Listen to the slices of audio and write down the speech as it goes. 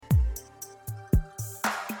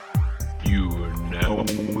You are now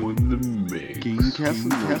in the mix. King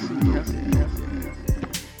Castle.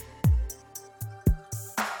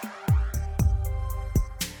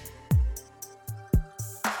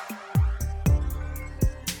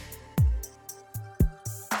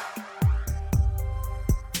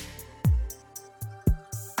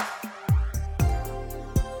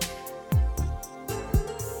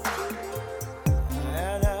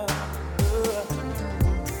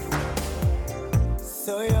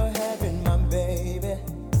 So you're having my baby,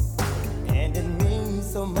 and it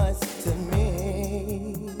means so much to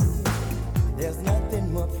me. There's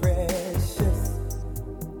nothing more precious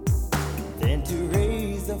than to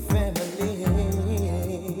raise a family.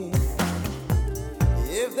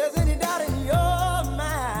 If there's any doubt in your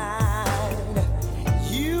mind,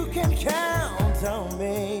 you can count on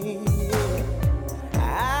me.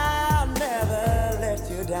 I'll never let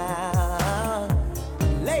you down,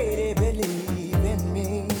 lady, believe.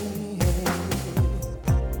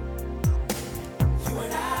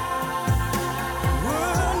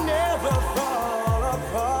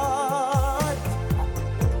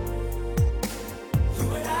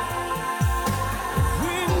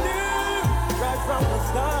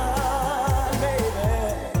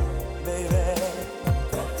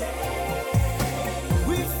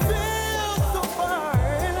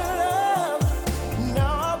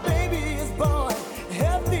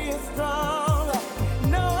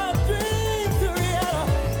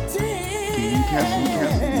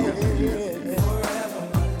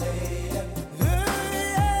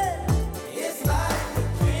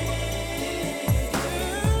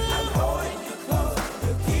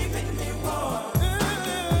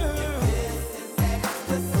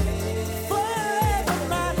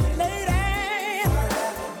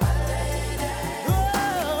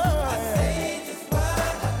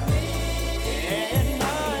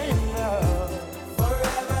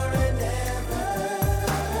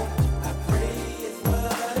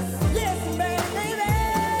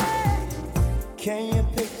 Can you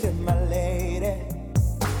picture my lady?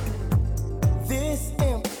 This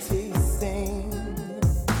empty scene.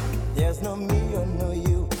 There's no me or no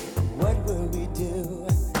you. What will we do?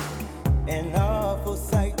 An awful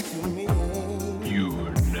sight to me. You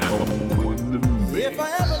are now in the mix. If I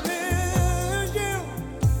ever lose you,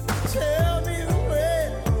 tell me where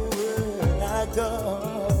will I go?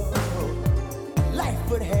 Life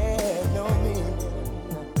would have no meaning,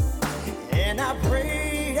 and I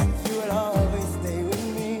pray that you will always stay with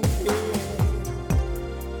me.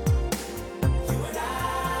 You and I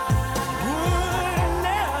would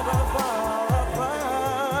never fall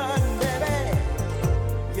apart, baby.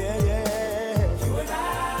 Yeah, yeah. You and I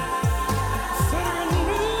should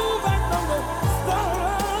move back from the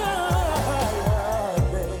start,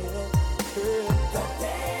 baby. The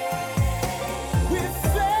day we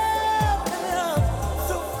fell in love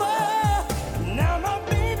so far. Now my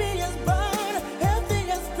baby is born, healthy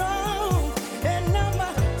and strong, and now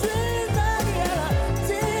my dreams are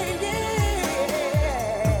reality.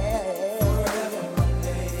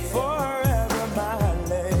 Forever my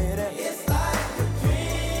lady. It's like a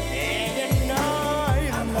dream, and you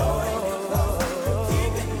know,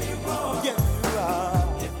 keeping me warm. Yes, you are.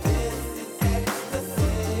 If this is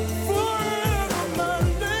ecstasy, forever my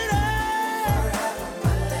lady. Forever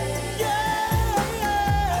my lady. Yeah,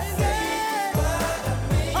 yeah. I think what I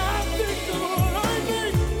mean. I think what I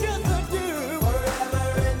mean. Yes, I do. Forever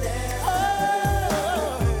and ever.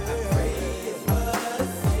 I pray it's what I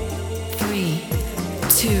see. 3,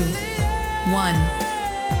 2, 1.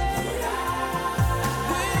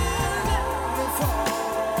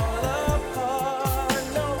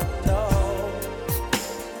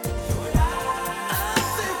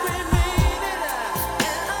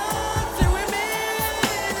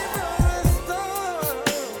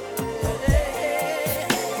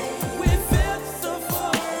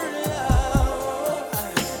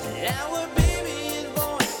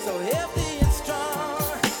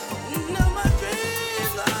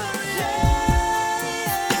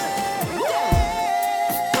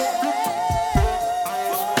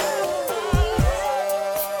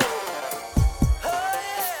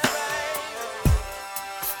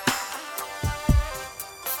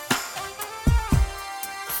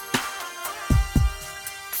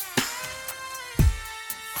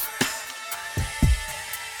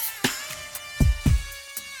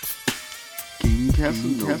 King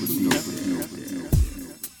Castle.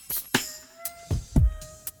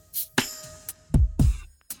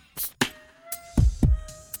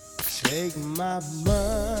 Take my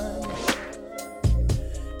money,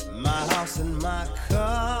 my house and my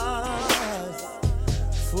cars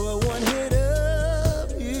for one hit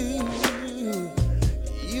of you.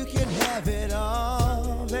 You can have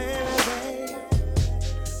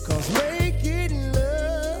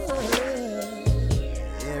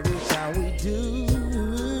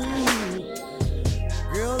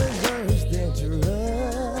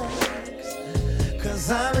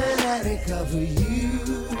for you,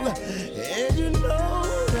 and you know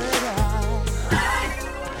that I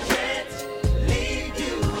can't leave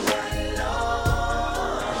you alone.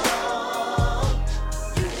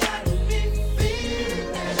 You got me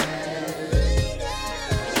feeling,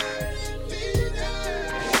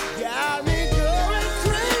 got me going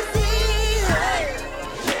crazy. I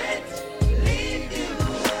can't leave you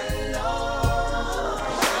alone.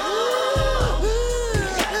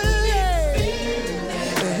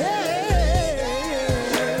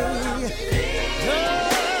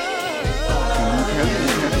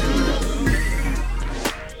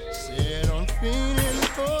 Said I'm feeling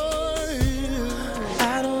for you.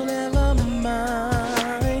 I don't ever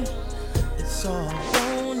mind. It's all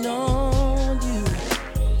going on you,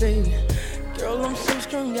 baby. Girl, I'm so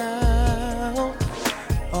strung out.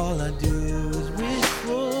 All I do is wish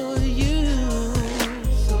for you.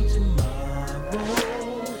 So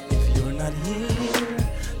tomorrow, if you're not here,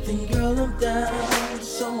 then girl, I'm down.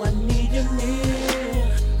 So I need you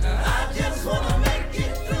near. I just wanna make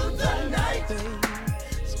it through the night, babe.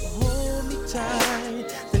 So hold me tight,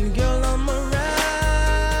 then girl, I'm alright.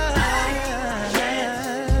 I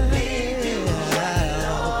can't leave you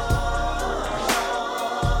alone.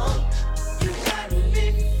 You got me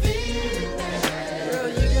feeling. Girl,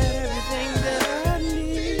 you got everything that I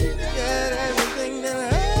need. Got everything that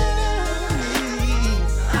I need.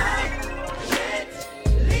 I can't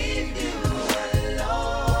leave you alone.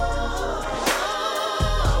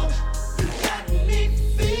 You got me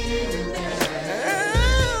feeling.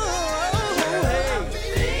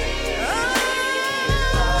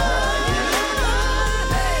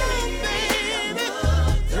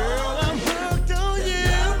 Girl, I'm hooked on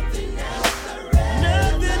you.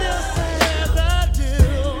 Nothing else I ever do.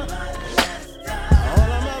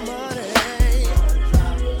 All of my money,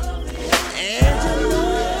 and you know,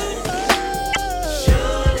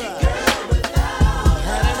 surely, girl, without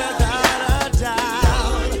a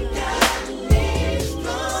doubt, you got me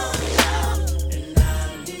strung out, and I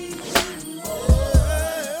need you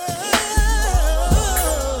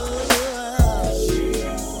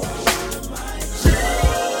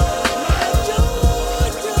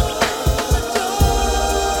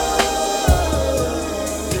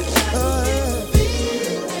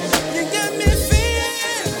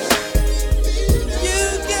You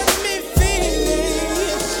got me feeling,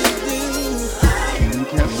 yes you do.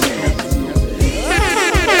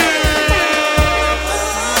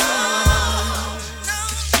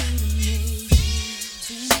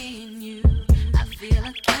 Between me and you, I feel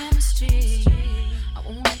a chemistry. I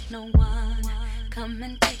won't let no one come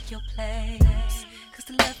and take your place. 'Cause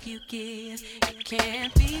the love you give, it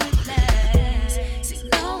can't be replaced. See,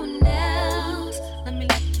 no one else, let me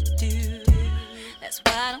like you do. That's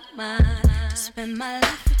why I don't mind to spend my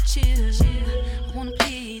life with you. I wanna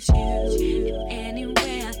please you in any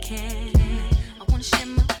way I can. I wanna share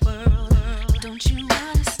my world, don't you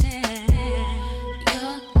understand?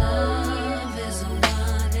 Your love is a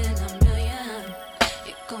one in a million.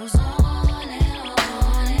 It goes on and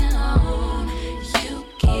on and on. You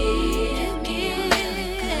give me really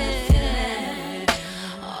good feeling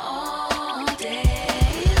all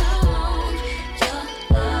day long. Your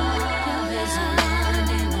love is a one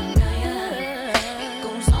in a million. It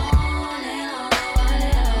goes on and on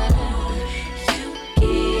and on. You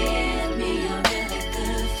give me a really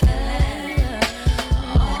good feeling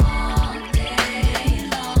all day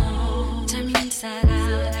long. Turn me inside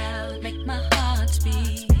out, make my heart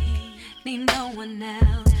beat. Need no one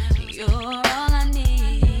else, you're all I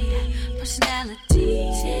need. Personality,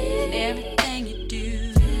 everything you do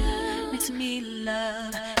makes me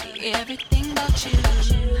love everything about you.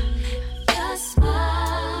 Your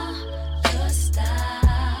smile, your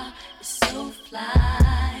style is so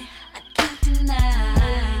fly, I can't deny.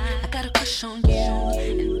 I got a crush on you,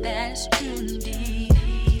 and that is true indeed.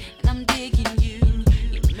 And I'm digging you,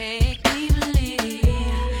 you make me believe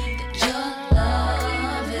that your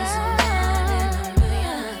love is a one in a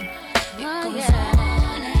million. It goes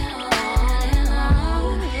on and on and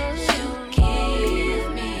on. You give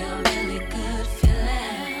me a really good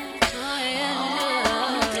feeling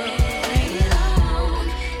all day long.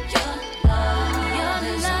 Your love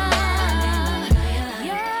is a one in a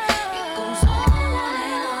million. It goes on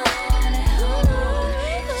and on and on.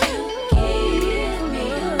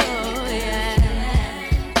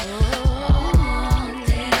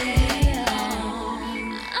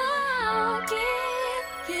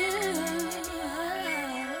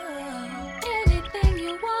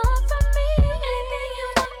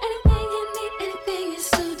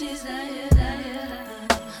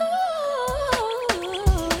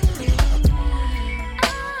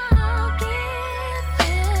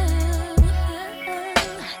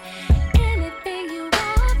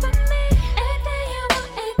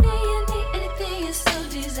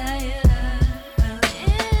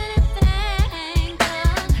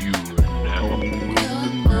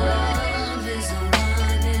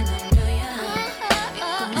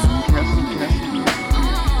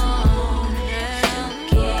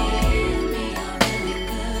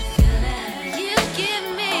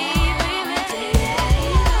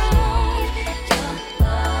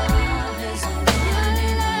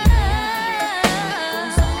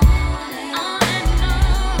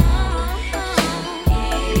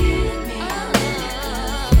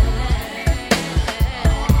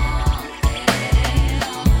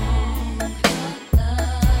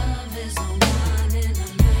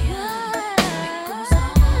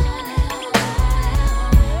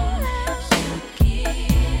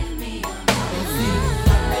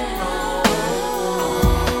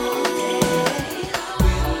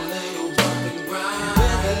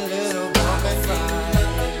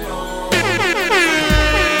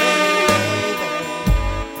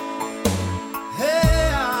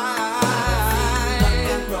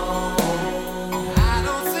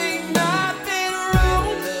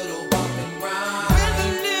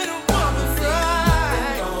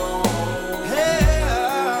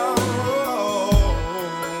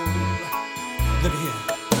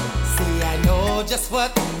 know just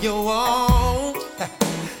what you want,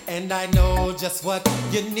 and I know just what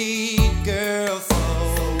you need, girl. So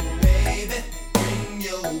baby, bring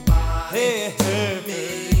your body to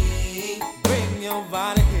me. Bring your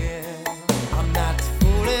body here. I'm not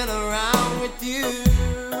fooling around with you.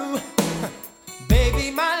 Baby,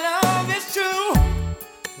 my love is true.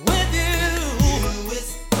 With you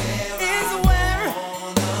is where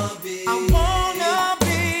I wanna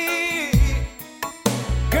be.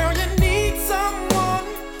 Girl, you need someone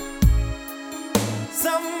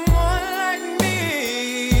like me,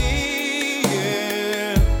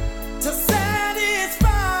 yeah, to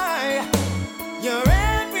satisfy your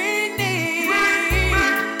every need.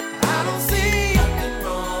 I don't see nothing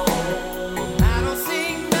wrong. I don't see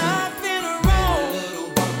nothing wrong with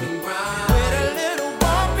a little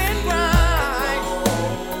bump and grind.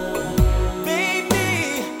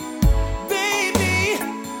 Baby,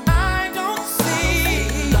 I don't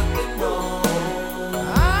see nothing wrong.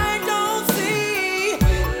 I don't see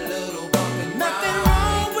nothing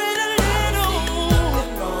wrong with a little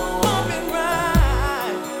bump and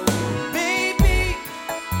grind. Baby,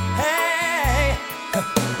 hey,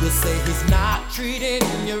 you say he's not treating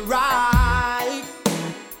you right.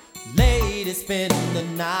 Lady, spend the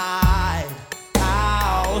night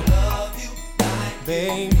out. Love you like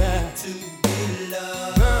baby to be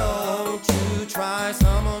loved. Girl, won't you try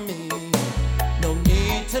some of me? No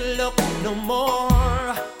need to look no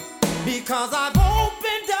more, because I've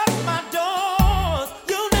opened up my doors.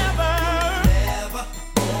 You'll never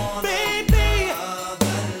baby,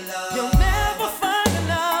 you'll never find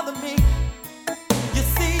another me. You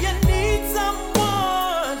see, you need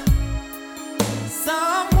someone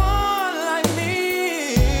like me,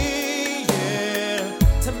 yeah,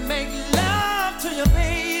 to make love to you,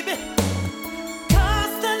 baby,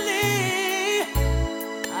 constantly.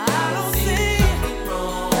 I don't see nothing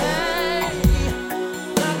wrong. Hey,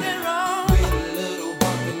 nothing wrong with a little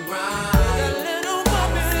bump and grind. With a little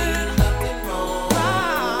bump and nothing wrong.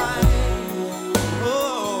 Right.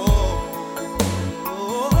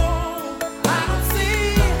 I don't see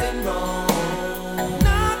nothing wrong.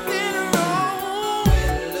 Nothing wrong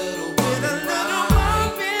with a little bump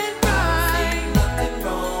and grind. Nothing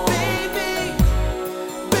wrong, baby,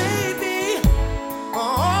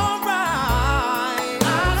 all right.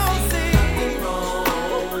 I don't see nothing wrong.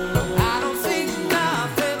 I don't see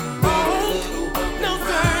nothing wrong. No,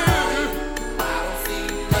 sir. I don't see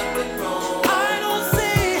nothing wrong. I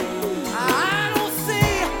don't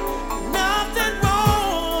see nothing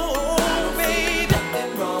wrong, baby.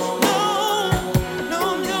 Nothing wrong. No.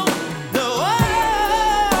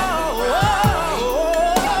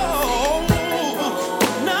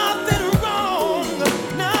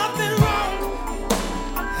 Nothing wrong.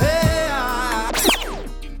 Hey,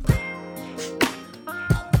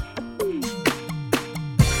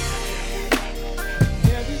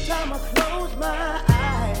 every time I close my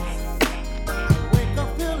eyes, I wake up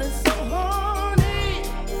feeling so horny.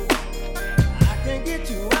 I can't get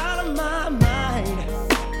you out of my mind.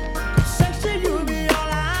 Sexy, you be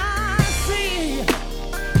all I see.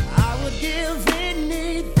 I would give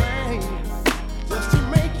anything just to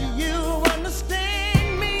make you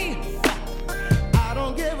understand me. I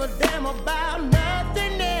don't give a damn about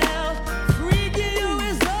nothing else. Freaking you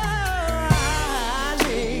is all I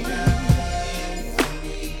need.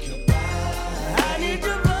 I need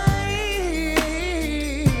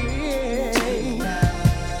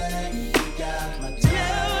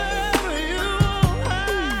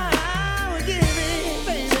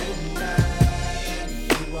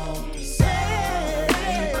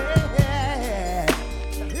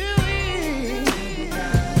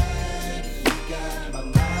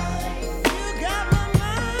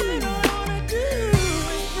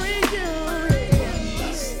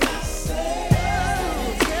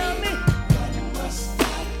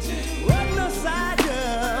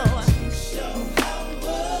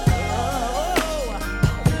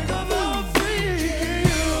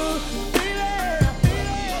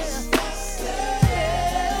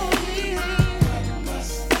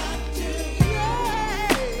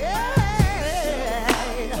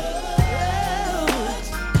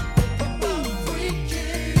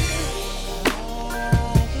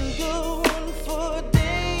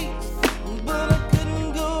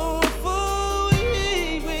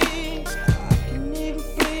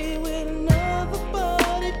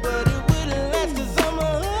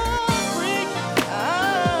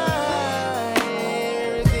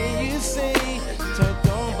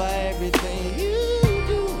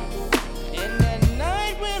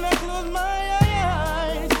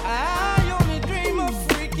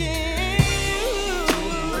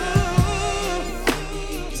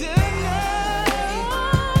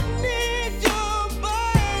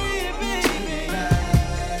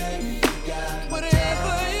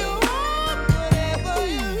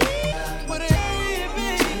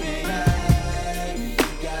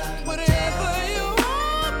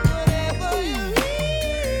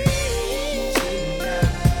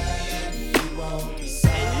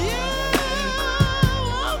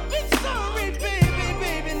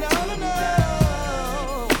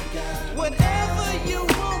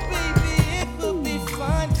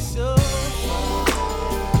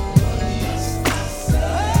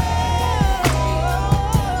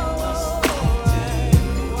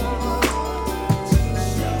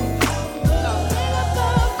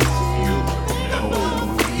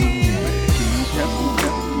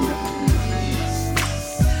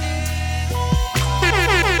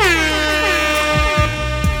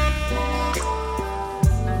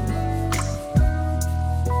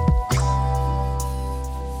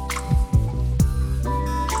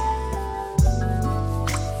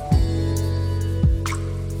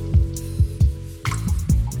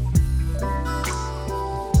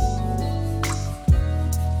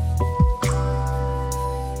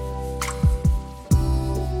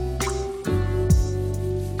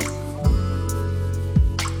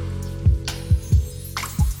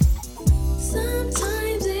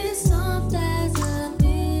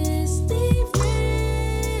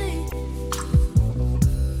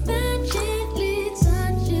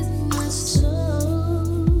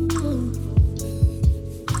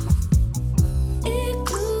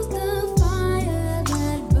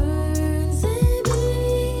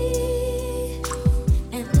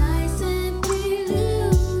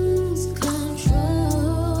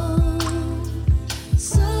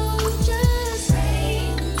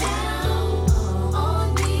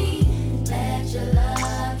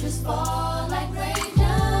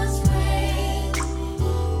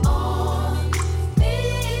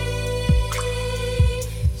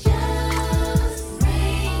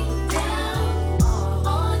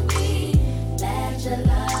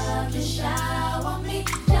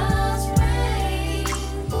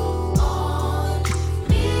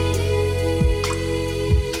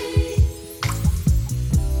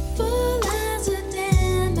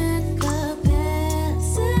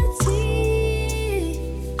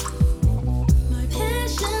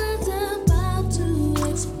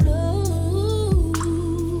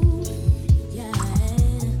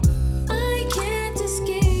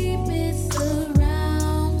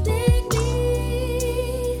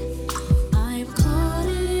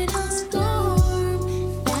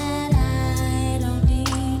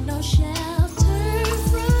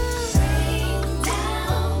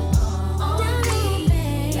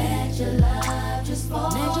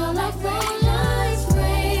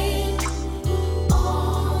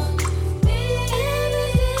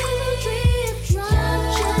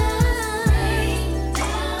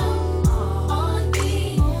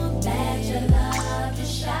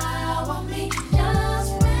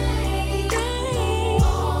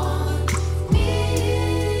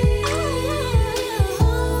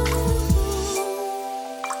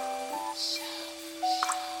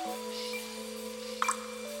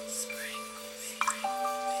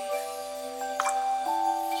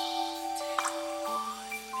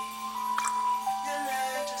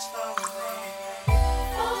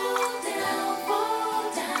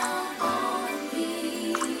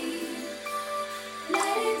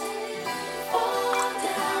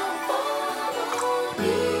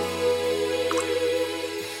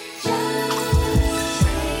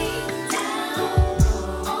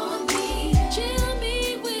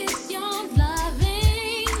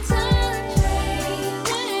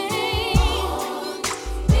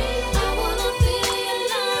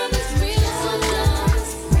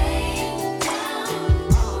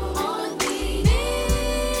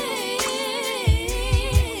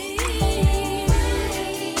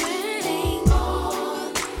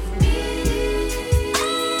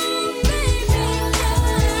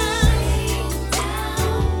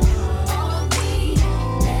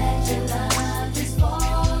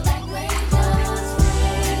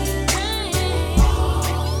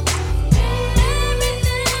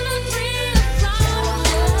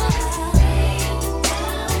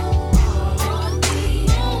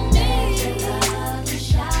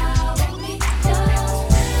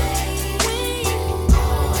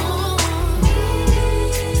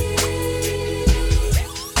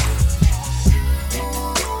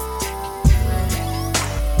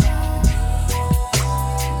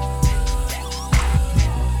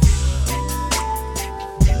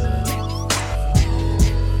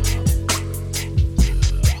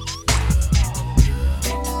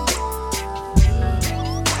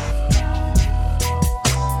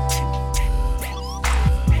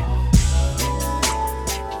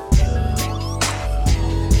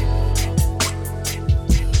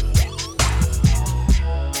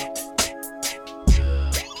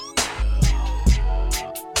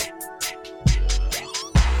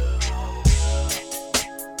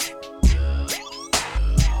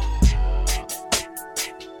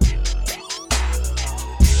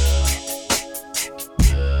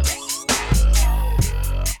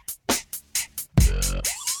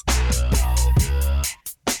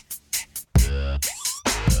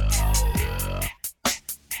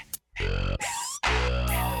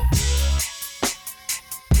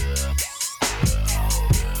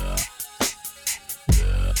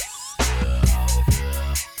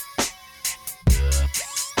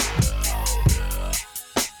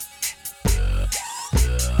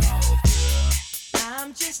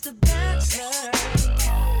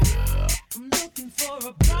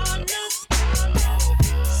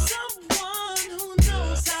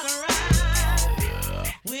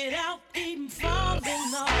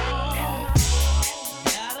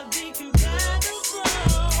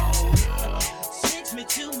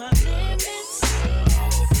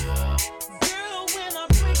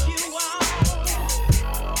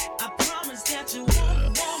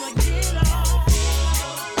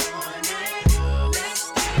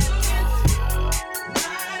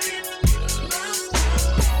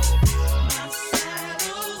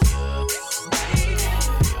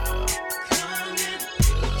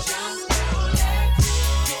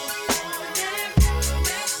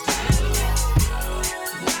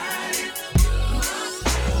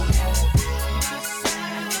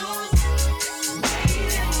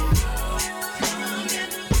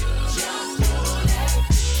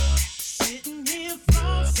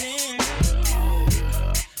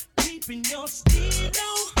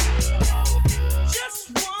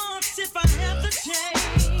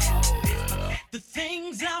the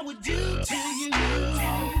things I would do to you.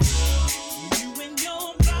 You and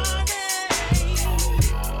your body,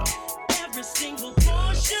 every single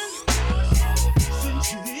portion,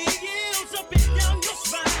 sensually yields up and down your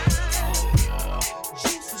spine.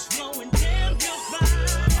 Juices flowing down your spine.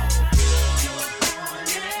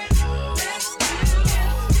 Let's do it.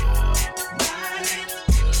 Ride it.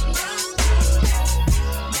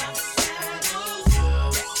 My saddle's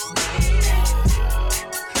waiting.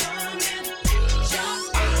 Come and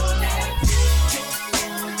jump on it.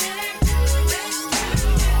 Jump on it. Let's do it.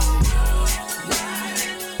 Ride it.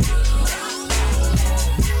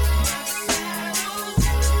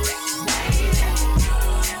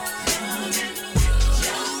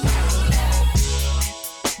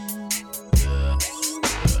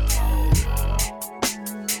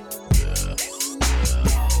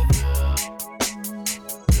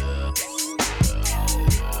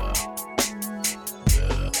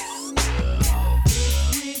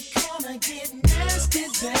 We're gonna get nasty,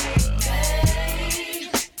 baby.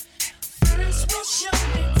 First we'll show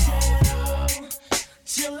and tell,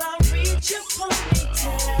 till I reach your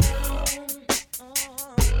ponytail.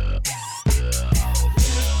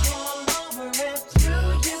 Look all over and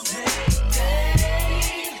through you, baby,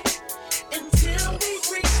 until we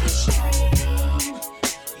reach the stream.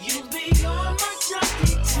 You'll be on my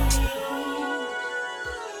jockey team.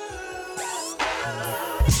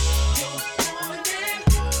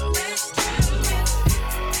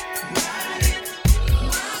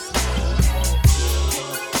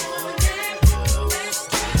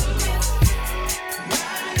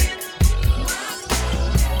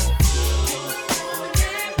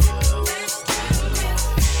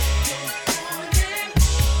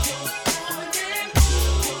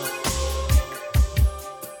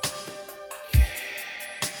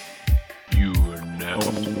 You are now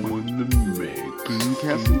in the mix.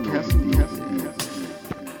 Cassie.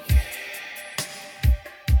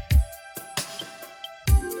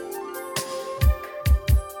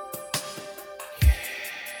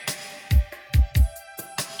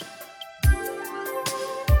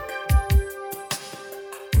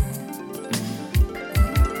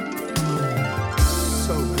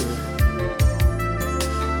 So good.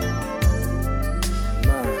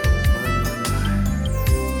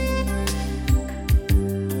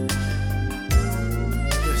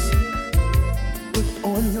 Listen. Put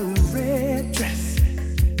on your red dress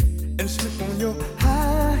and slip on your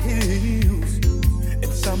high heels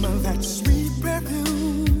and some of that sweet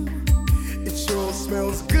perfume. It sure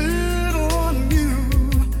smells good on you.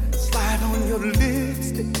 Slide on your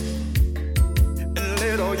lipstick and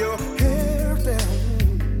let all your hair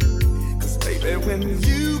down. 'Cause baby, when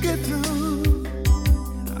you get through,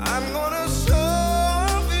 I'm gonna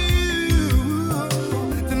show you.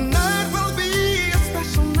 Tonight will be a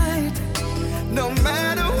special night, no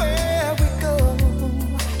matter where we go.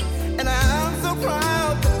 And I'm so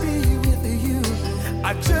proud to be with you. I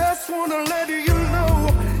just wanna let you know,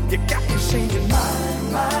 you got me saying my.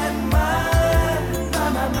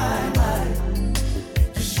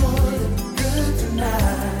 You sure look good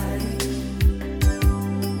tonight.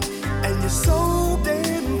 And you're so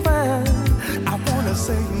damn fine. I wanna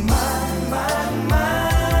say my.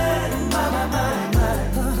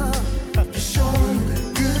 You sure look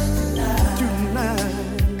good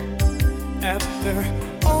tonight. After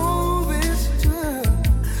all this time,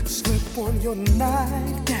 slip on your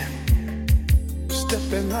nightgown,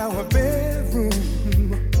 step in our bedroom.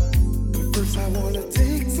 First, I wanna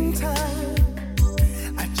take some time.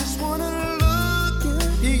 I just wanna look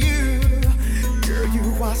at you. Girl, you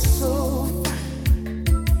are so fine.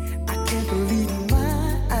 I can't believe my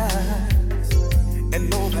eyes.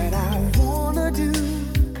 And all that I wanna do,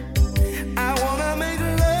 I wanna make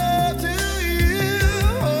love to you.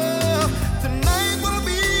 Oh, tonight will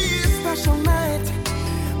be a special night,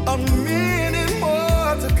 a minute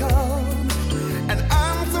more to come. And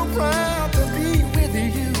I'm so proud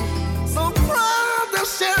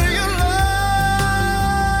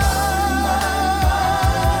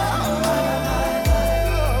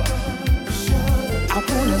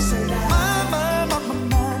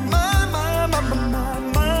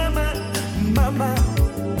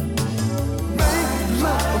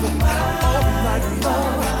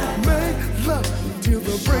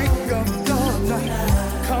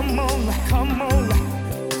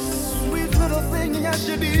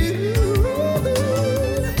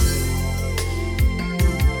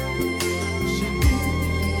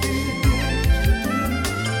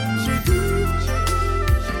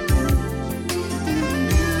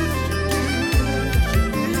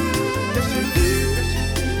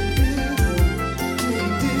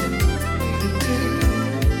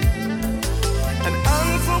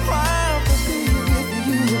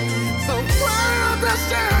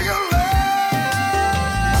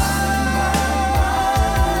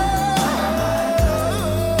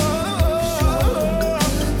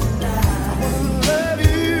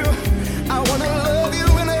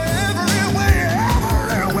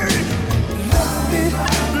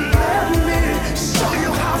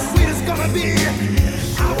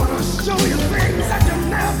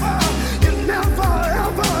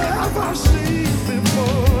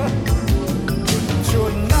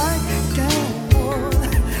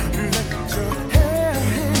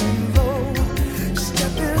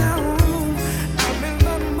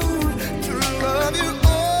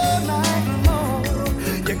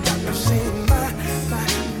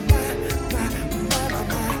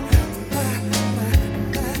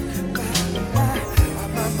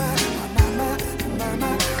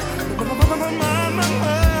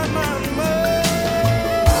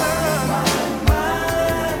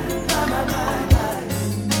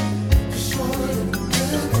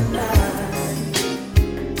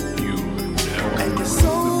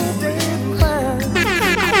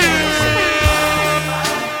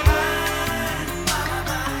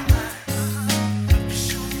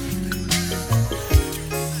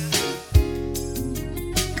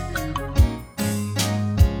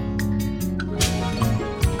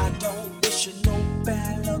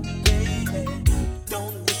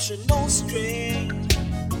emotional strain.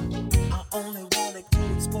 I only wanted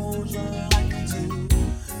to expose your life to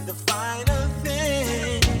the finer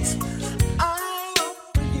things. I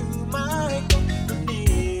offer you my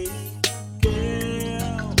company,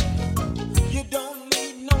 girl. You don't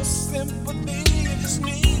need no sympathy, you just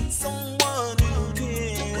need someone who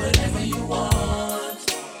cares. Whatever you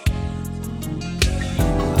want,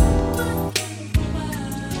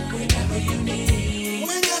 whenever you need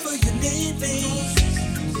me.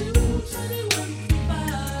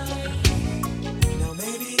 Now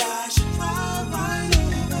maybe I should drive right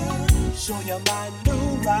over, show you my new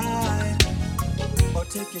ride, or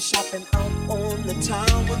take you shopping out on the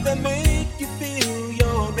town where they make you feel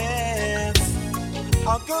your best.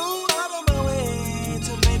 I'll go out of my way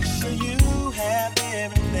to make sure you have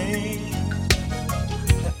everything.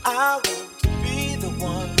 That I want to be the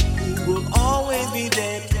one who will always be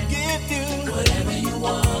there to give you whatever you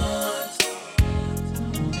want.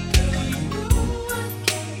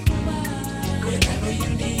 Whenever you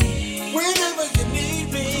need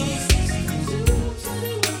me,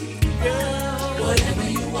 girl, whatever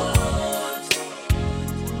you want.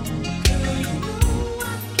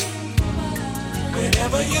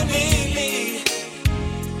 Whenever you need me,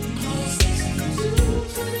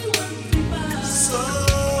 so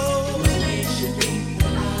it should be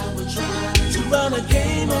that I would try to run a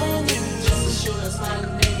game on you, just to show us my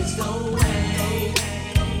name is no way.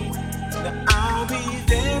 Now I'll be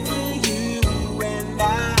there for you, and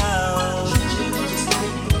I'll treat you just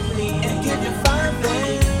like the queen, and give you 5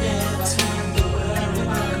 days. Never have to worry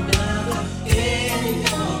about another in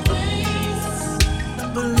your place.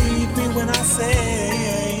 Believe me when I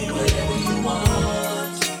say whatever you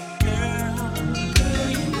want, girl.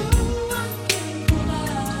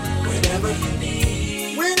 Whenever you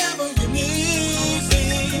need me, whatever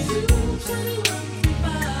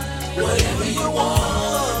you want.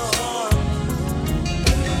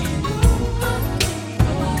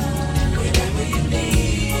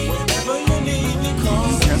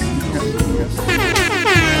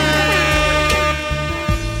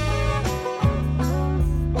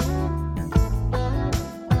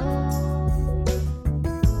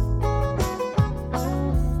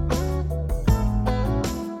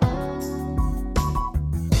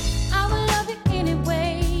 I will love you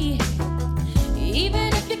anyway,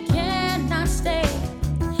 even if you cannot stay.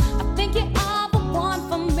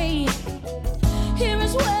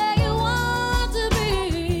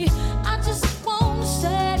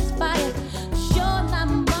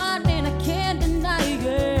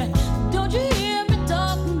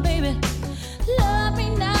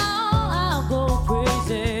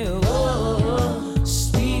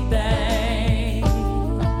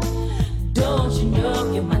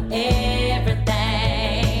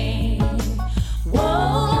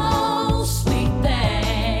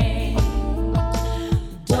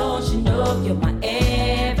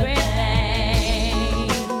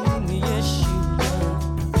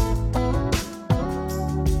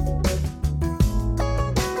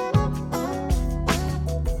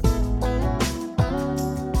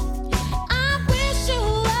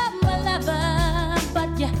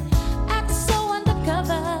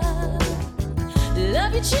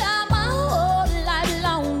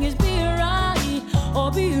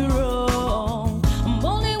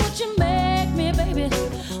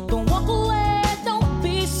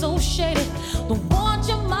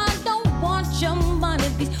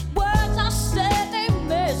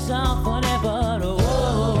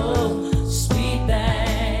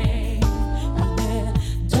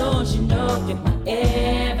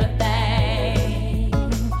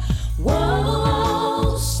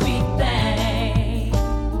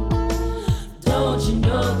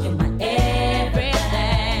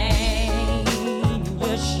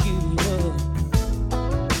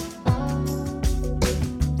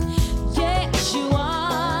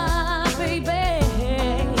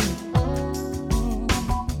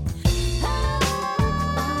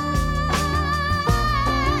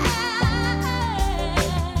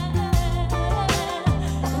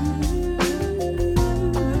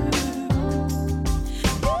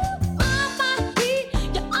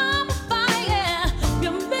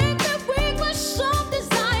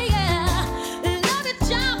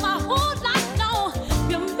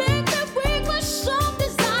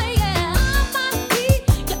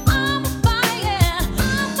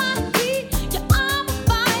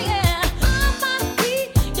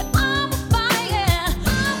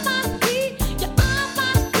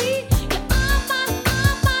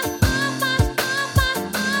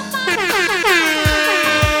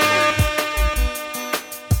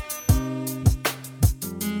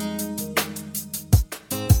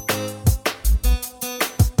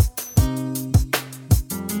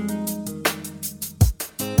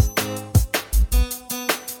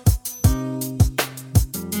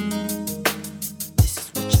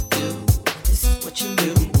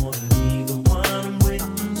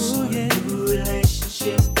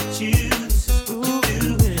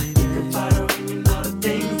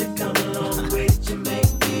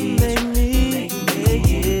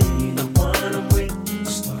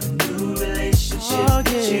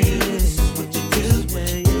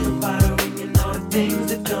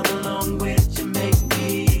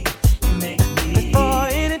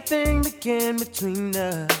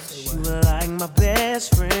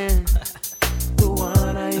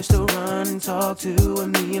 used to run and talk to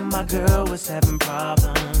when me and my girl was having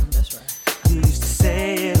problems. That's right. You used to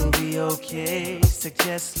say it'll be okay,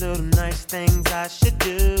 suggest little nice things I should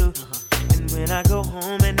do. And when I go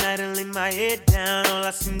home at night and lay my head down, all I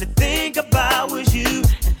seem to think about was you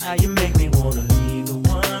and how you make me wanna leave the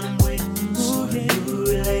one I'm with. Start a new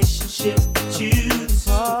relationship with you. This is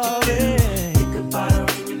what you do. Think about her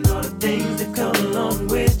and all the things that come along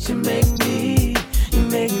with you. Make me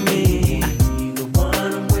leave the one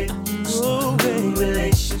I'm with. Start a new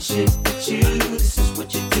relationship with you. This is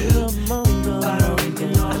what you do. Think about her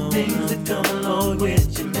and all the things that come along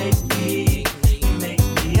with you. Make me.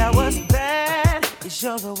 I was bad.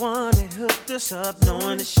 You're the one that hooked us up,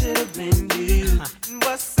 knowing it should have been you. And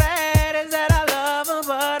what's sad is that I love her,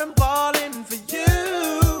 but I'm falling for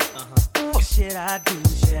you. What should I do?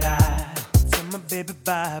 Should I tell my baby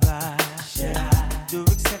bye-bye? Should I do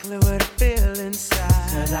exactly what I feel inside?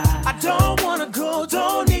 Cause I don't wanna go,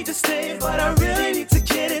 don't need to stay, but I really need to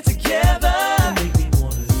get it together. You make me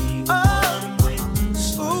wanna leave the one I'm with.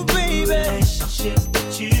 Ooh, baby, relationship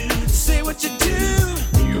with you. Say what you do.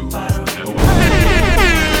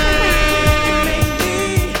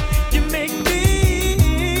 You make me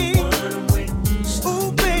wanna wait.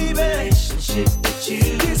 Ooh, baby, relationship with you.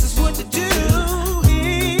 This is what you do.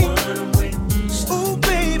 Wanna wait. Ooh,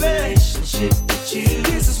 baby, relationship with you.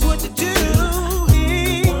 This is what you do.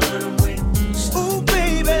 Wanna wait. Ooh,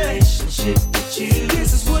 baby, relationship with you.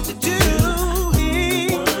 This is what you do.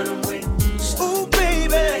 Wanna wait. Ooh, baby,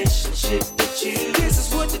 relationship with you. This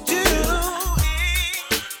is what you do.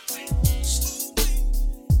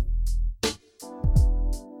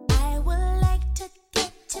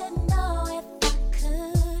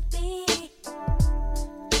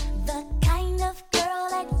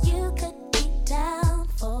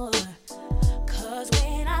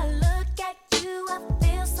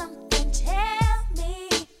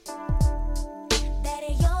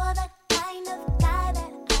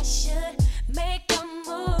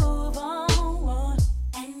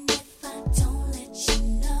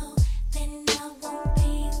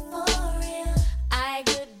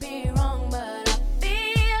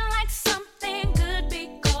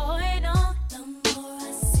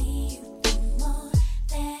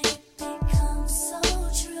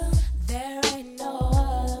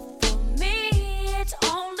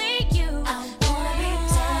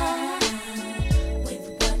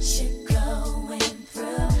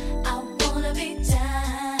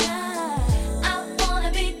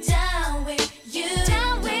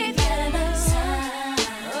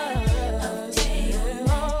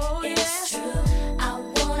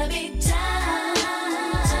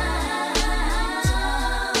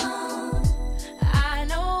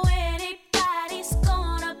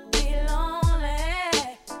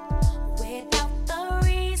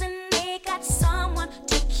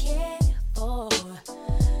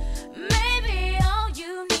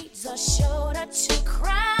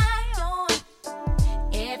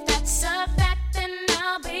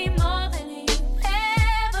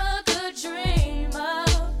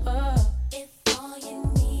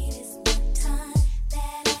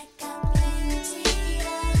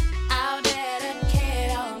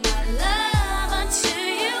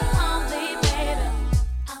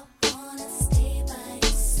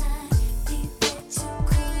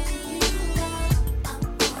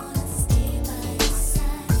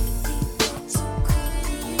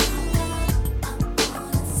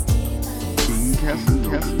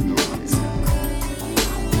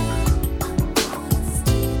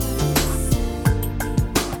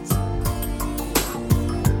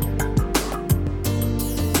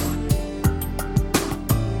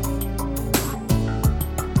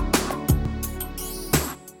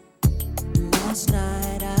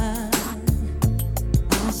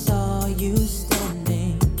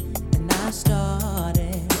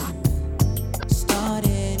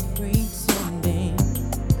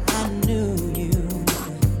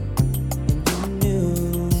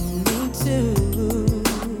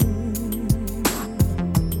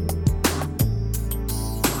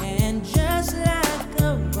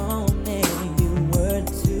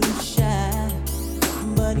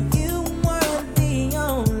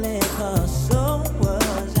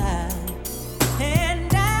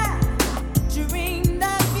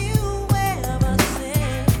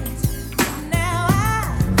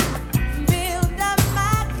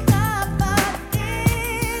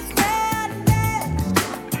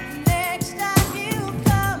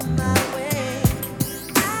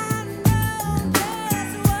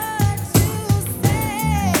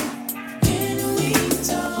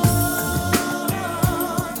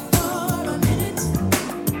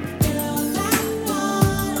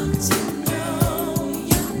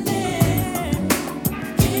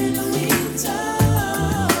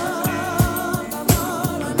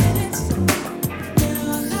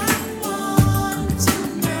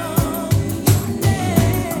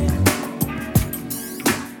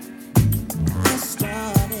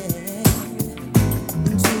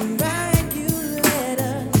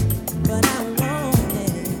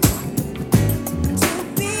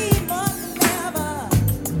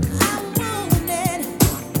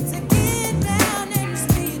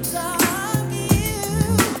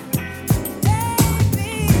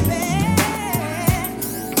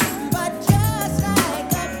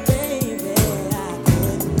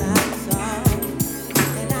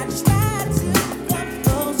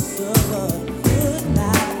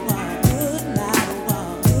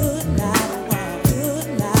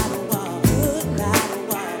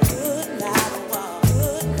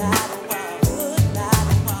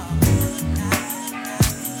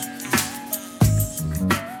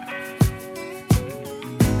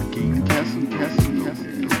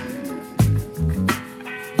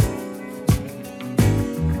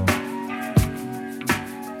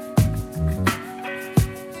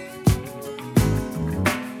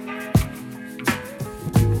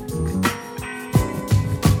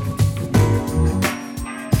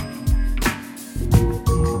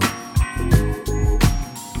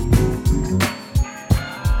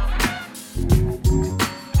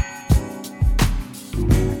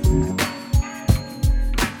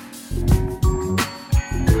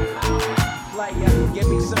 Give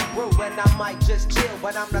me some brew and I might just chill.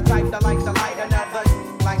 But I'm the type that like to light another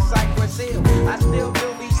like Cypress Hill. I still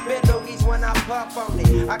do these spit loogies when I puff on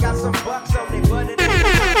it. I got some bucks on it, but it ain't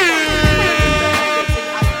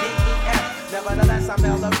nevertheless, I'm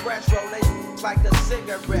hella fresh, rolling like a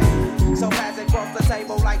cigarette. So as it cross the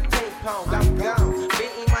table like ping pong, I'm gone.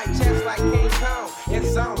 Beating my chest like King Kong.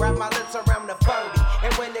 It's on, wrap my lips around the 40.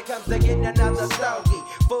 And when it comes to getting another stogie,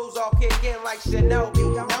 fools all kick in like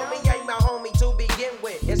Shinobi. Homie ain't my homie to begin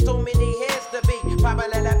with. It's too many hands to be.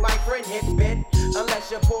 Probably let my friend hit bit.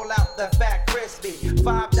 Unless you pull out the fat crispy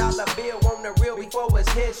 $5 bill on the real before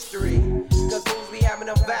it's history. Cause fools be having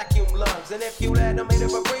them vacuum lungs. And if you let them hit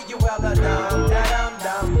it for free, you hella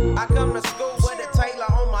dumb. I come to school with a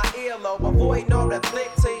Taylor on my earlobe. Avoiding all the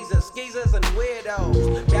thick teasers, skeezers, and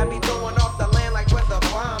weirdos that be throwing off the land like where the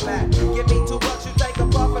bomb at. Give me $2, you take a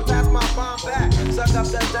puff and pass my bomb back. Suck up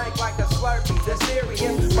the dank like a Slurpee. The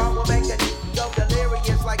serious bomb will make a go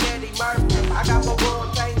delirious like Eddie Murphy. I got more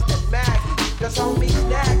growing pains than Maggie. Cause homies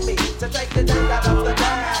snag me to take the dank out of the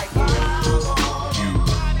bag.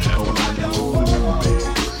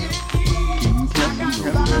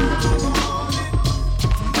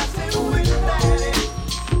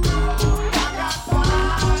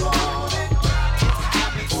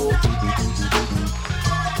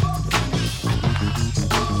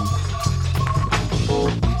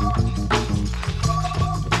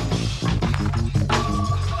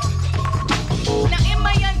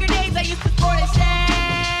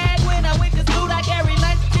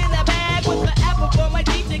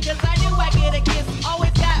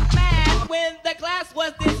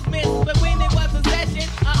 Was dismissed, but when it was a session,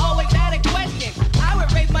 I always had a question. I would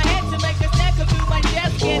raise my hand to make a snack or through my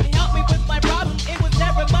desk and help me with my problem. It was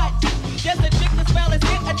never much, just a trick to spell and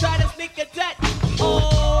sit. I try to sneak a touch.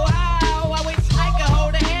 Oh, how I wish I could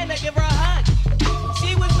hold her hand and give her a hug.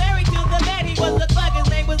 She was married to the man, he was a thug. His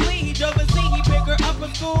name was Lee. He drove a Z. He picked her up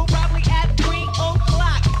from school probably at 3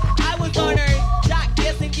 o'clock. I was on her jock,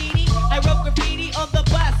 yes indeedy. I wrote graffiti on the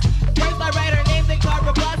bus. First I write her name, then carve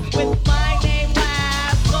a bus with my name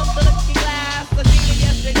last.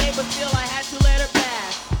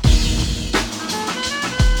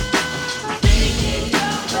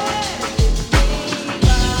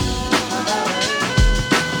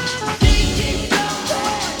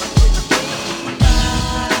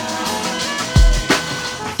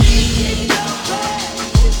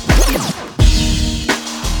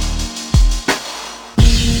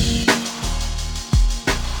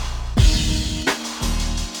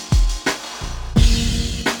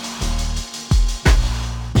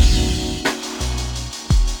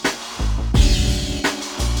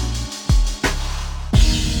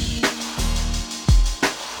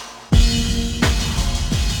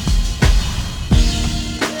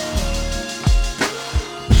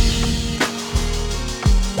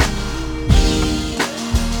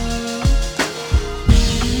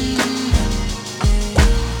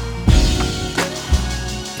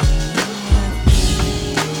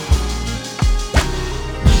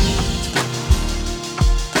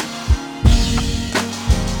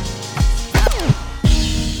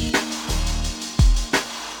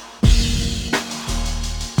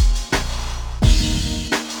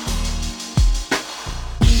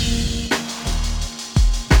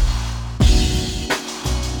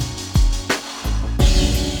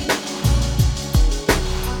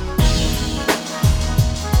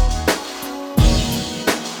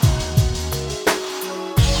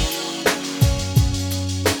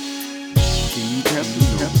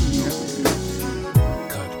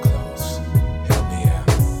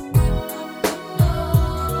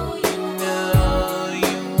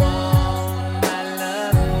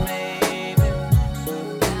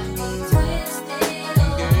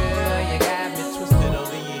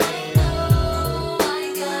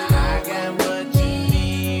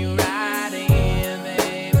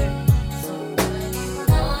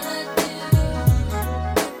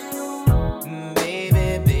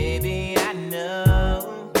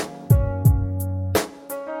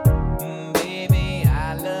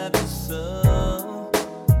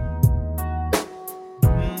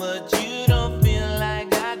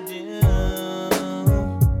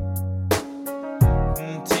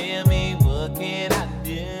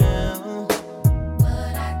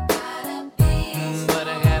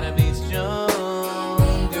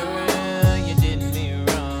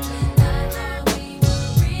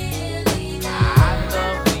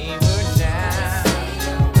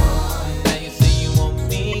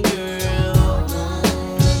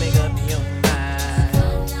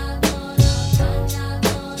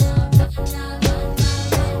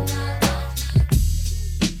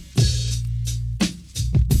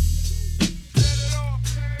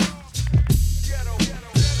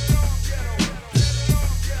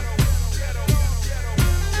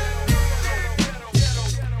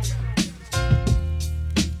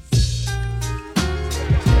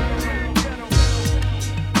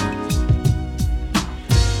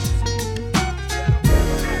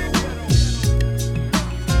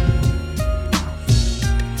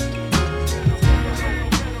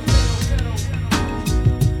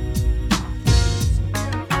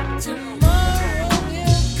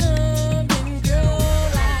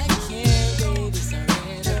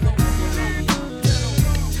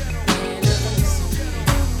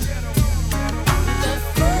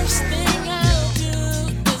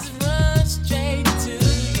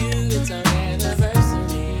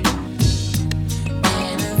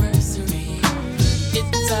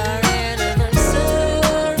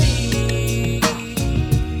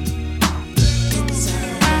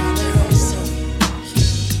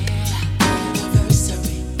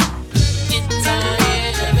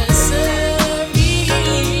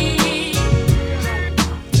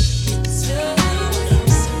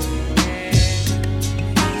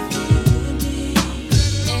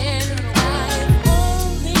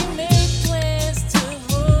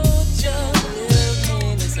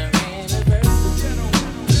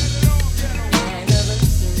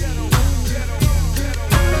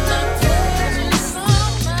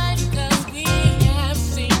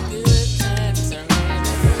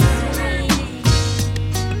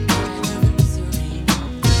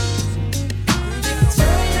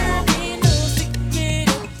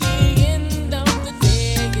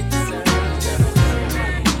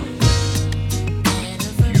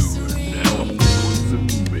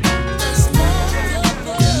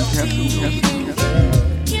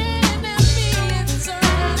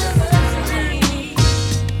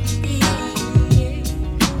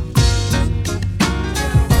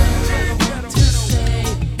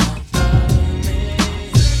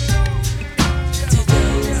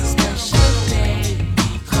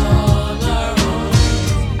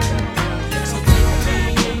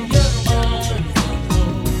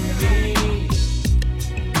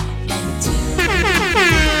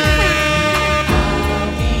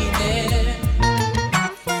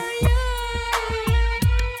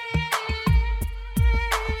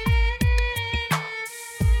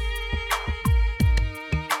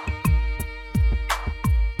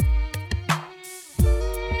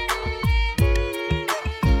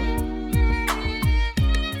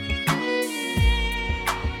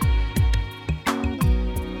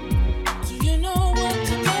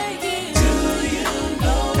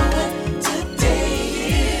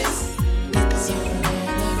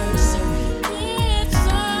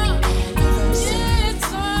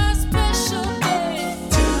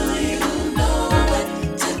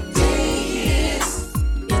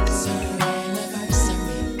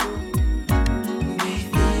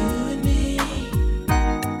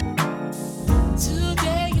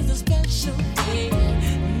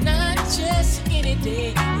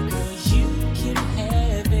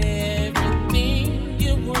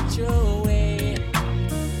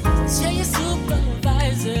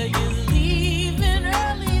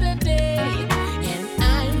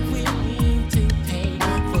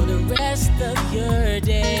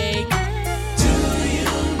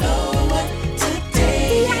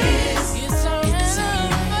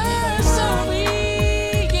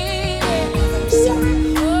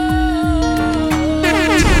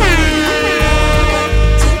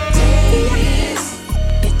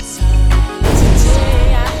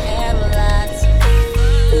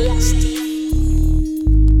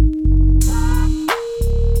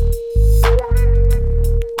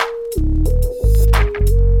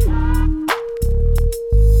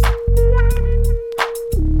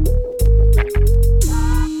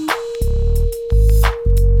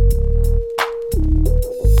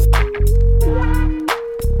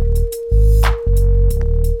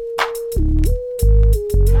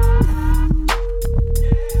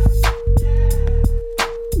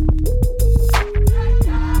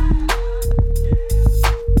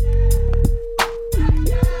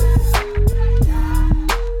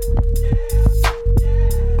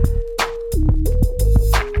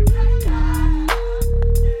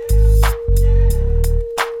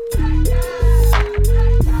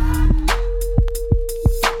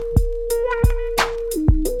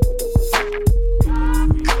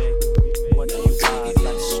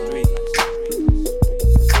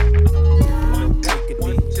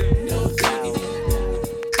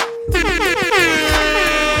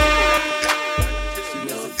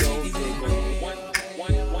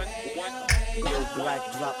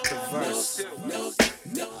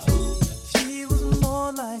 She was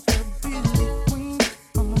more like a beauty queen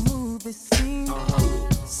on a movie scene.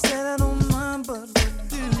 Said I don't mind, but what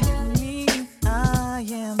do you mean? I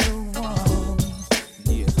am the one.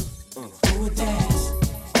 Who would dance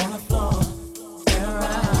on the floor, turn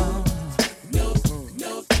around.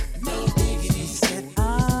 She said I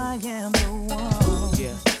am the one.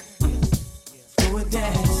 Who would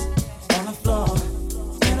dance on the floor,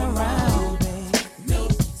 turn around, babe.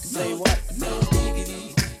 Say what?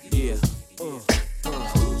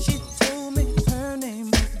 She told me her name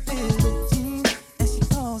was Billie Jean, and she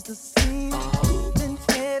caused a scene. Then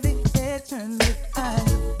heavy hair turned with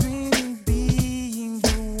eyes of green, being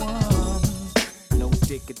the one. No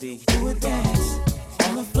diggity. Who would dance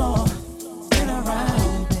on the floor and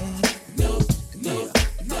around, babe.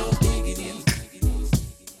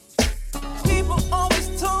 People always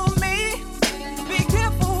told me, be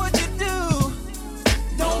careful what you do.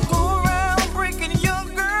 Don't go around breaking your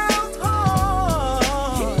girl's heart.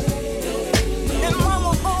 And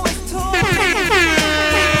mama always told me,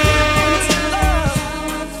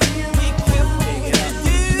 be careful what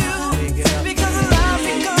you do, because a lie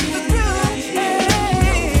becomes the truth. Hey.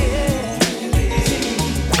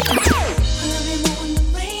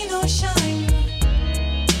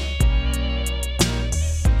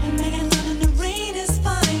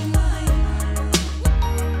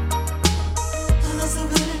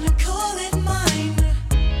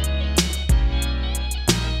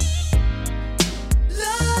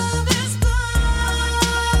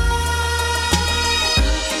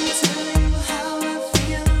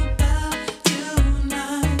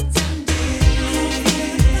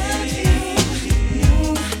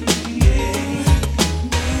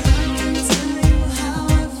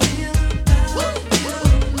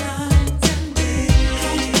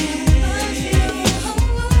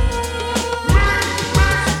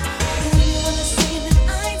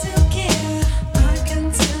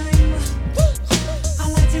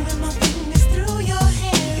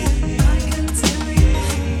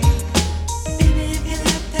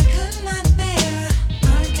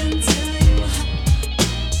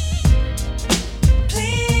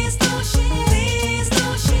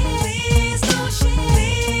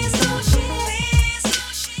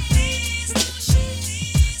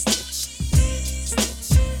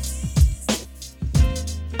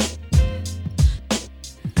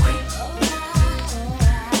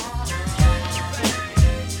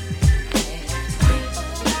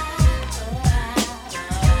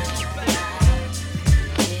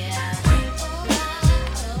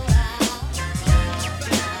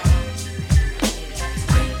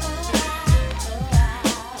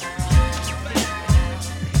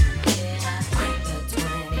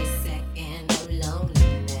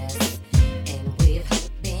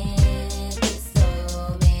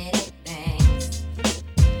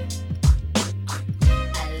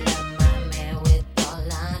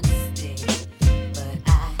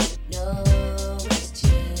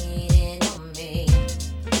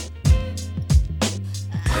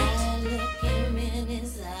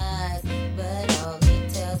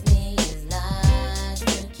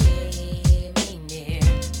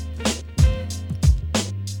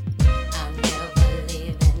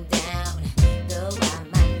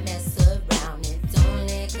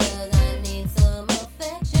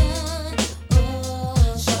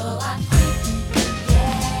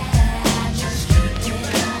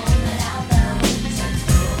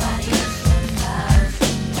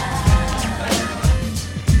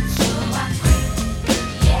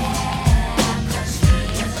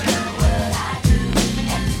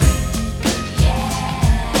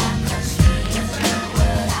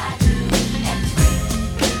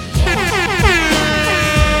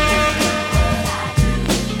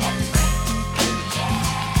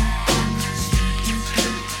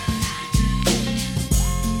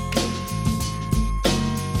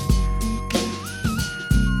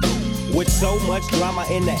 So much drama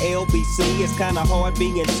in the LBC. It's kinda hard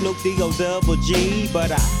being Snoop D-O double G.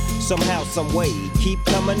 But I somehow, some way keep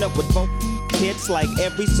coming up with hits like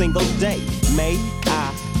every single day. May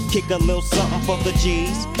I kick a little something for the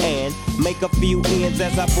G's and make a few ends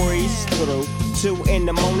as I breeze through. 2 in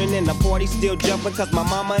the morning and the party still jumping cause my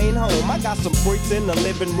mama ain't home. I got some freaks in the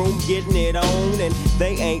living room getting it on and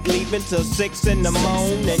they ain't leaving till 6 in the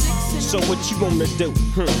morning. So what you wanna do?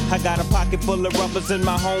 I got a pocket full of rubbers and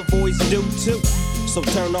my homeboys do too. So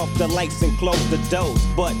turn off the lights and close the doors.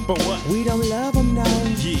 But what? We don't love them now.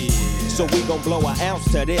 Yeah. So we gon' blow an ounce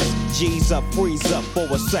to this. G's up, freeze up for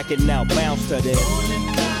a second now, bounce to this.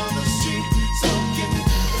 Rolling down the street, smoking,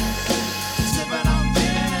 sipping on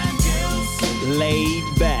gin and juice. Laid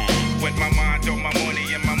back. With my mind on my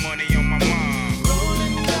money and my money on my mind.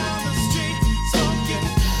 Rolling down the street, smoking,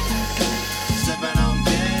 sipping on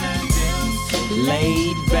gin and juice.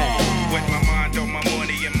 Laid back. With my mind on my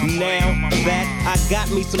money and my money Now on my mind. that I got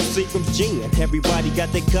me some Seagram's gin. Everybody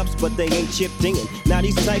got their cups, but they ain't chipped in. Now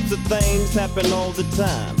these types of things happen all the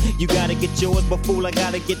time. You gotta get yours, but fool, I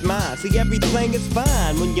gotta get mine. See, everything is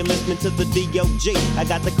fine when you're listening to the D.O.G. I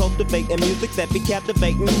got the cultivating music that be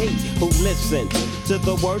captivating he who listens to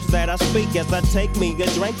the words that I speak as I take me a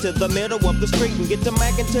drink to the middle of the street and get to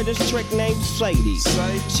mackin' to this trick named Sadie.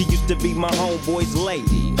 She used to be my homeboy's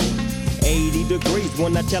lady. 80 degrees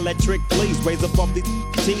when I tell that trick, please raise up off these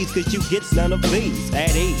T's, cause you get none of these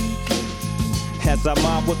at ease. As I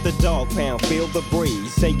mob with the dog pound, feel the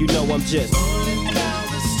breeze, and you know I'm just Rolling down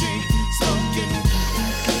the street, smoking,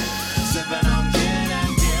 sipping on gin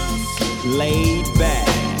and juice. laid back.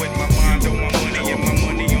 With my mind on my money and my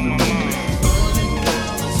money on my mind. Rolling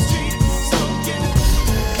down the street, smoking,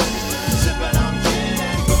 sipping on gin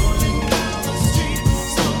and rolling down the street,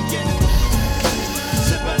 smoking,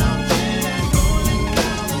 sipping on gin and rolling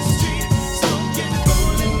down the street, smoking,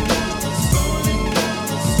 rolling down the rolling down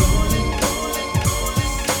the rolling.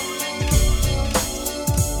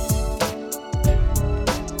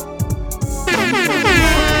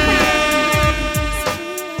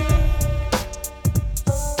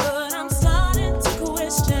 But I'm starting to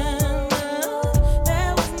question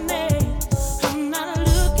that was me. I'm not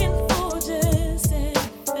looking for just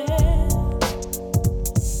anything.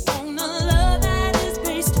 On a love that is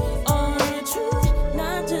based on the truth,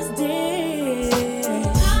 not just this.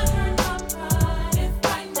 Not hurt my pride if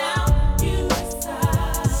right now you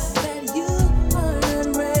decide that you are not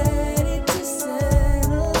ready to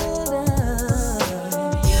settle down.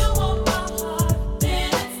 If you want my heart, then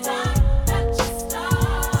it's time that you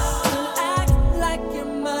start to act like you're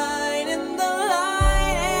mine in the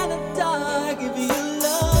light and the dark. If you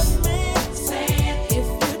love me, say it. If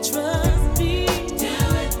you trust me, do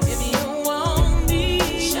it. If you want me,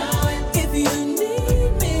 show it. If you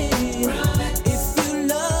need me, prove it. If you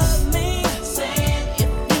love me, say it.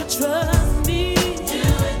 If you trust me, do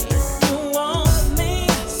it. If you want me,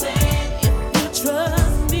 say it. If you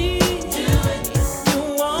trust me, do it. If you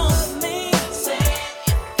want me, say it.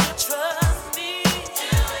 If you trust me, do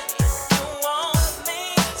it. If you want me,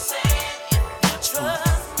 say it. If you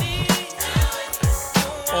trust me, do it.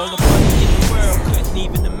 All the money in the world couldn't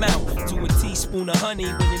even amount to a teaspoon of honey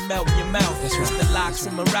when it melt in your mouth. That's right. The Locks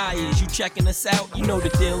and Mariah's, you checking us out? You know the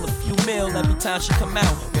deal, a few mil every time she come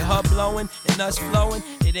out. With her blowing and us flowing,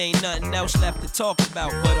 it ain't nothing else left to talk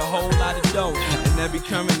about but a whole lot of dough. And every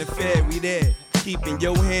current affair, we there. Keeping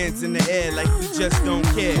your hands in the air like we just don't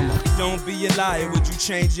care. Don't be a liar, would you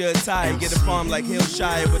change your attire? Get a farm like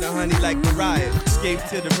Hillshire with a honey like Mariah. Escape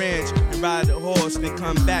to the ranch and ride a horse, then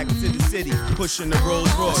come back to the city, pushing the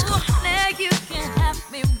Rolls Royce. Now you can have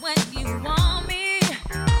me when you want me.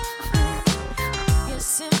 You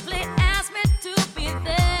simply ask me to be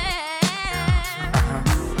there.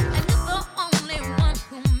 And you're the only one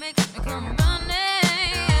who makes me come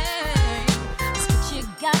running. 'Cause what you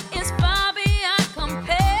got is far beyond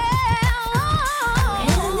compare.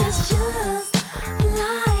 And it's just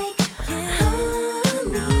like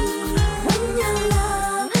honey when your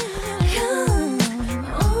love comes.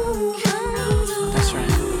 That's right.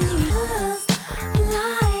 Just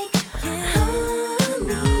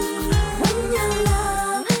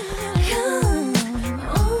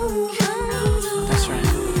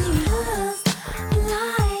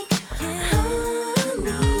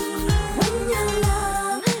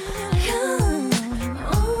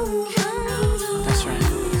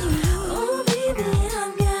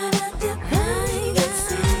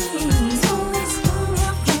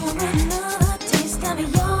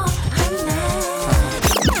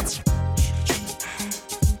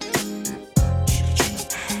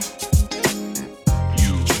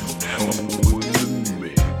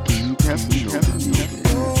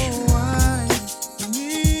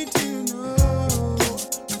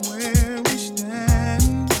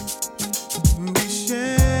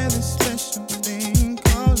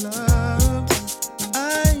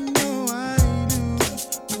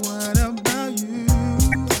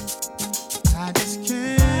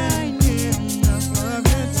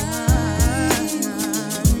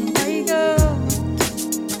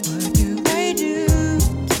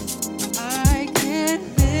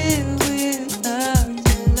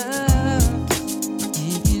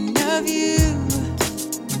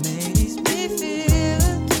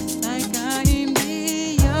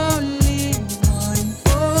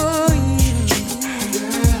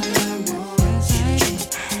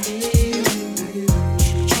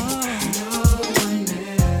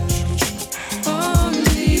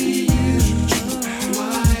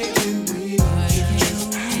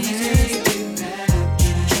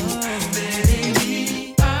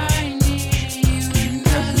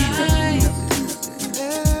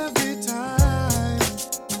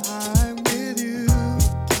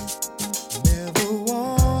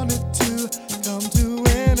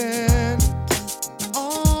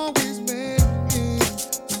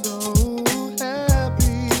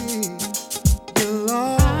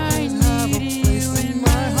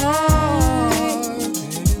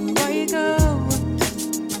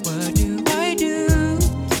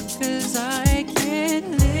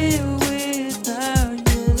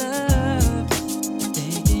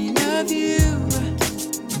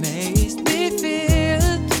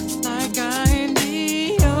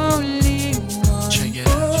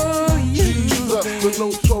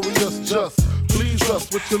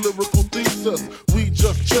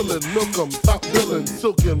chillin', milk 'em, top billin',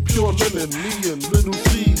 silkin', pure linen, me and Little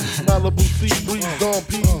C, Malibu sea breeze, dawn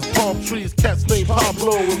peas, palm trees, cats named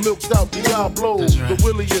Pablo, and milked out Diablo, the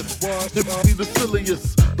williest, typically the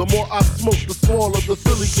silliest. The more I smoke, the smaller the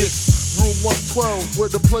silly gets. Room 112, where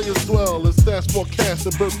the players dwell, and stash more cash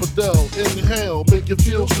than Bert Fidel. Inhale, make you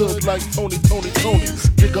feel good like Tony.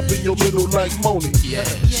 Dig up in your middle like Moni. Yeah.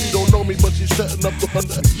 She don't know me, but she's setting up the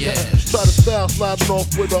under. Yeah. Try to style sliding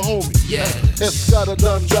off with a homie. Yeah. Escada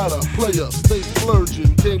Dangada, player, stay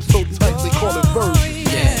splurging. Game so tight they call it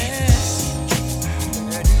version. Yeah.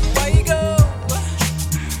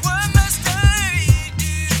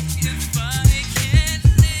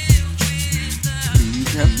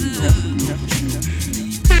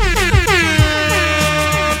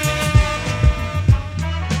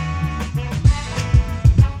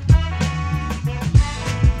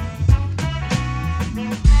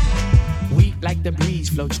 Like the breeze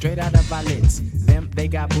float straight out of our lids. Them, they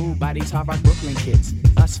got booed by these hard rock Brooklyn kids.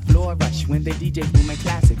 Us floor rush when they DJ booming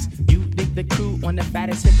classics. You dig the crew on the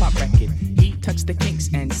fattest hip hop record. He tucks the kinks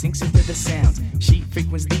and sinks into the sounds. She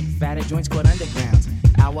frequents deep, fatter joints called undergrounds.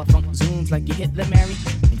 Our funk zooms like you hit the Mary.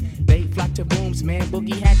 They flock to booms, man,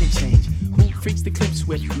 boogie had to change. Who freaks the clips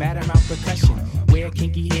with mad amount percussion? Where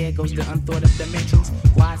kinky hair goes to unthought of dimensions.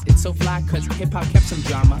 Why is it so fly? Cause hip hop kept some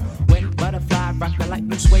drama. When Butterfly rocked the light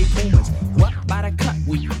blue suede Pumas. What by the cut?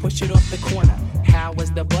 We push it off the corner. How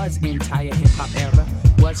was the buzz entire hip hop era?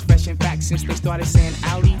 Was fresh in fact since they started saying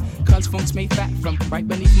Audi. Cause funk's made fat from right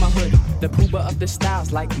beneath my hood. The pooba of the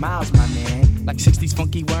styles like Miles, my man. Like 60s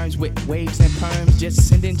funky worms with waves and perms. Just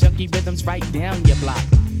sending junky rhythms right down your block.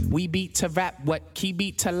 We beat to rap, what key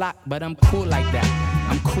beat to lock, but I'm cool like that.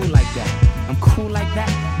 I'm cool like that. I'm cool like that.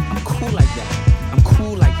 I'm cool like that. I'm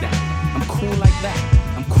cool like that. I'm cool like that.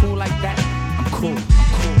 I'm cool like that. I'm cool. I'm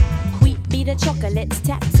cool. We beat the chocolates,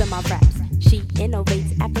 taps on my raps. She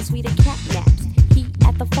innovates after sweeter cat naps. He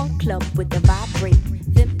at the funk club with the vibrate.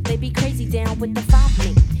 Them they be crazy down with the 5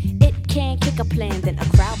 me. It can kick a plan, then a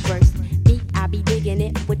crowd burst. Me, I be digging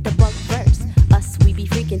it with the bug verse. Us, we be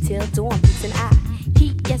freaking till dawn, peace and I.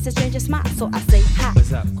 He gets a stranger smile, so I say hi.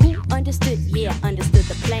 What's up? Who understood? Yeah, understood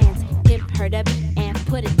the plans. Him heard a beat and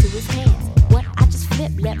put it to his hands. What I just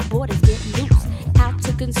flip, let borders get loose. How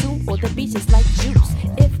to consume all the beaches like juice.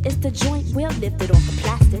 If it's the joint, we'll lift it off the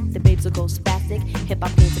plastic. The babes will go spastic. Hip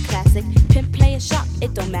hop game's a classic. Pimp play a shot,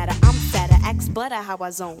 it don't matter. I'm fatter, axe butter, how I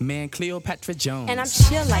zone. Man, Cleopatra Jones. And I'm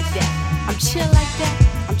chill like that. I'm chill like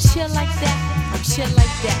that. I'm chill like that. I'm chill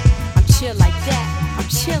like that. I'm chill like that. I'm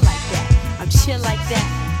chill like that. I'm chill like that.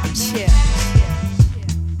 I'm chill.